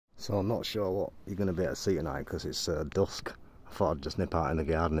So I'm not sure what you're going to be able to see tonight because it's dusk. I thought I'd just nip out in the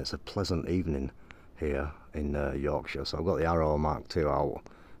garden. It's a pleasant evening here in Yorkshire. So I've got the Arrow Mark II out,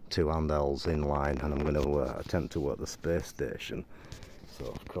 2 handhelds in line, and I'm going to attempt to work the space station. So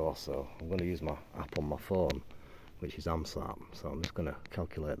of course, I'm going to use my app on my phone, which is amsat. So I'm just going to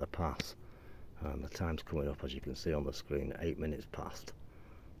calculate the pass, and the time's coming up as you can see on the screen, 8 minutes past.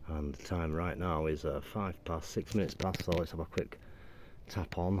 And the time right now is 5 past, 6 minutes past. So let's have a quick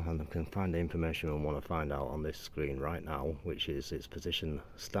tap on and I can find the information I want to find out on this screen right now, which is its position,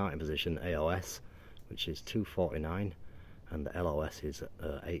 starting position AOS, which is 249, and the LOS is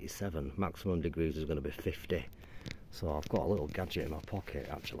 87. Maximum degrees is going to be 50. So I've got a little gadget in my pocket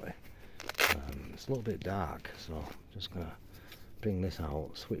actually. It's a little bit dark, so I'm just going to bring this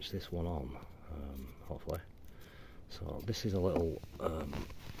out, switch this one on, hopefully. So this is a little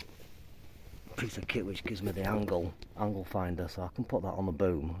piece of kit which gives me the angle finder, so I can put that on the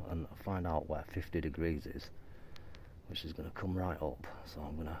boom and find out where 50 degrees is, which is going to come right up. So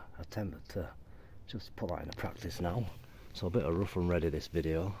I'm going to attempt to just put that into practice now. So a bit of rough and ready this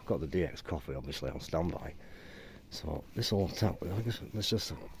video. Got the DX coffee obviously on standby. So this will tap, let's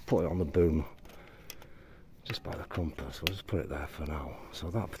just put it on the boom just by the compass. We'll just put it there for now.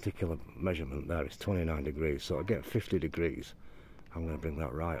 So that particular measurement there is 29 degrees. So I get 50 degrees, I'm going to bring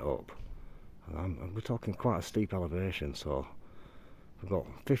that right up. And we're talking quite a steep elevation, so we've got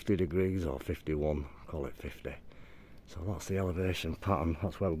 50 degrees or 51, call it 50. So that's the elevation pattern.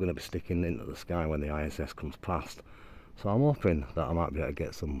 That's where we're going to be sticking into the sky when the ISS comes past. So I'm hoping that I might be able to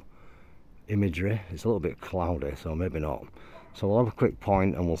get some imagery. It's a little bit cloudy, so maybe not. So we'll have a quick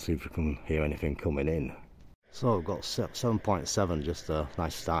point and we'll see if we can hear anything coming in. So I've got 7.7, just a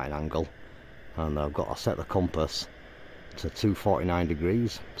nice starting angle, and I've got to set the compass to 249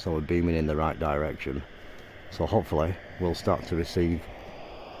 degrees, so we're beaming in the right direction. So hopefully we'll start to receive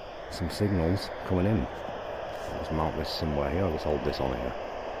some signals coming in. I'll just mount this somewhere here. I'll just hold this on here.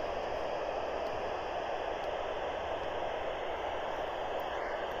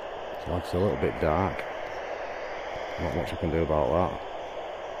 So it's a little bit dark, not much I can do about that.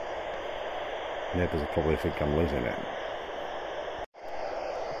 Neighbours will probably think I'm losing it.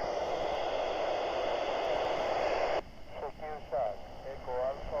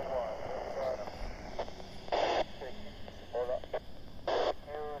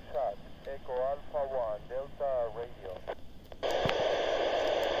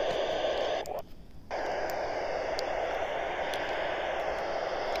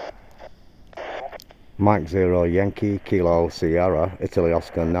 Mike 0 Yankee Kilo Sierra Italy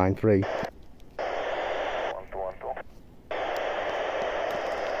Oscar 93.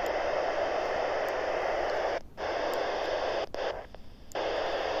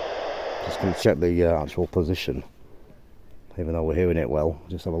 Just going to check the actual position, even though we're hearing it well.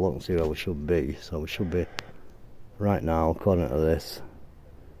 Just have a look and see where we should be. So we should be right now, according to this,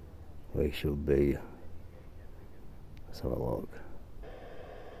 we should be, let's have a look.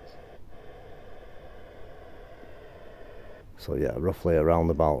 So yeah, roughly around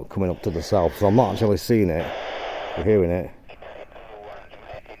about coming up to the south. So I'm not actually seeing it, we're hearing it.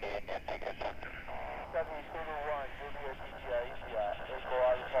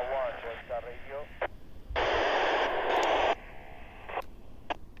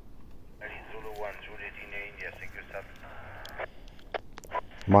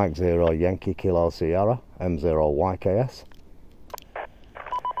 Mike 0 Yankee Kilo Sierra M0 YKS.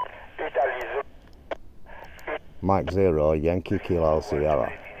 Mike 0 Yankee Kilo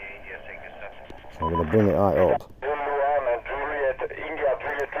Sierra. So I'm going to bring it right up.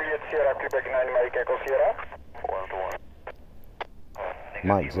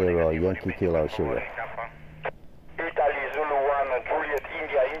 Mike 0 Yankee Kilo Sugar. Italy Zulu 1 Juliet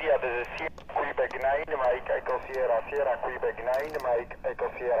India India, this is Quebec 9 Mike Echo Sierra Sierra Quebec 9 Mike Echo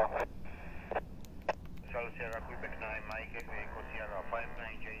Sierra. Sierra Quebec 9 Mike Echo Sierra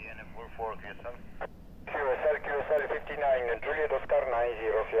 59 JN 44 QSL. QSL 59 Juliet Oscar 90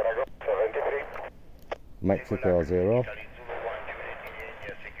 Sierra Go 73. Mexico 0.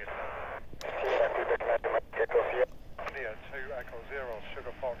 Sierra Quebec 9 Mike Echo Sierra. India 2 Echo 0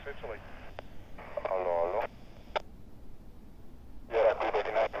 Sugar Fox Italy. Hello. Sierra Quebec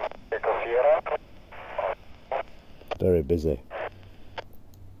 9 Mike Echo Sierra. Very busy.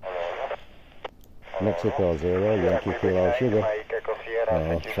 Mexico 0 Yankee Kilo Sugar.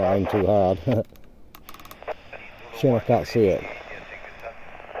 Oh, trying too hard. Shame I can't see it.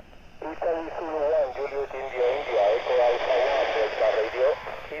 Italy Zulu 1 Juliet India India Echo Alpha 1 Delta Radio.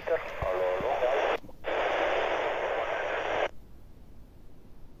 Peter. Hello.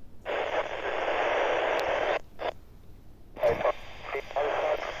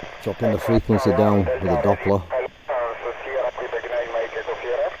 Dropping the frequency down with the Doppler.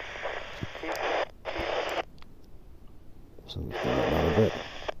 So let's bring that down a bit.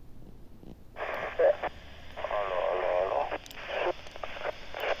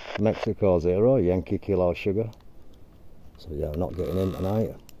 Mexico 0, Yankee Kilo Sugar. So yeah, I'm not getting in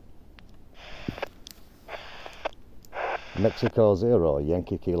tonight. Mexico 0,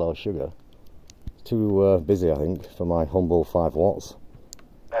 Yankee Kilo Sugar. Too busy, I think, for my humble 5 watts.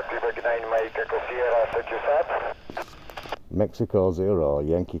 Mexico 0,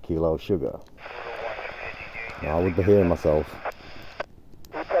 Yankee Kilo Sugar. Now, I would be hearing myself.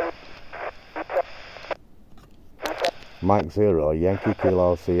 Mike 0, Yankee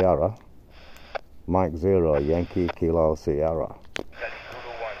Kilo Sierra. Mike 0, Yankee Kilo Sierra.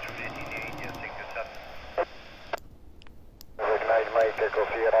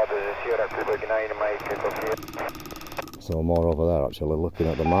 So more over there, actually, looking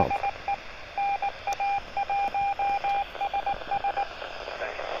at the map.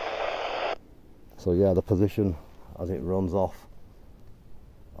 So yeah, the position as it runs off,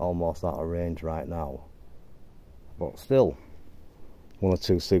 almost out of range right now. But still, 1 or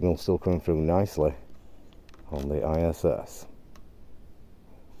 2 signals still coming through nicely on the ISS.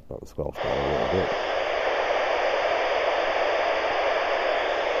 Let's go off that a little bit.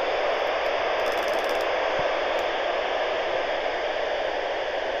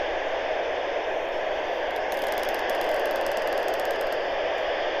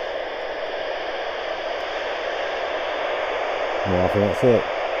 Yeah, I think that's it.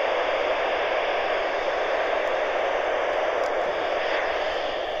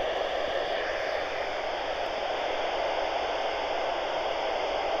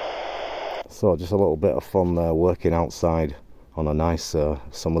 So just a little bit of fun there, working outside on a nice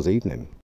summer's evening.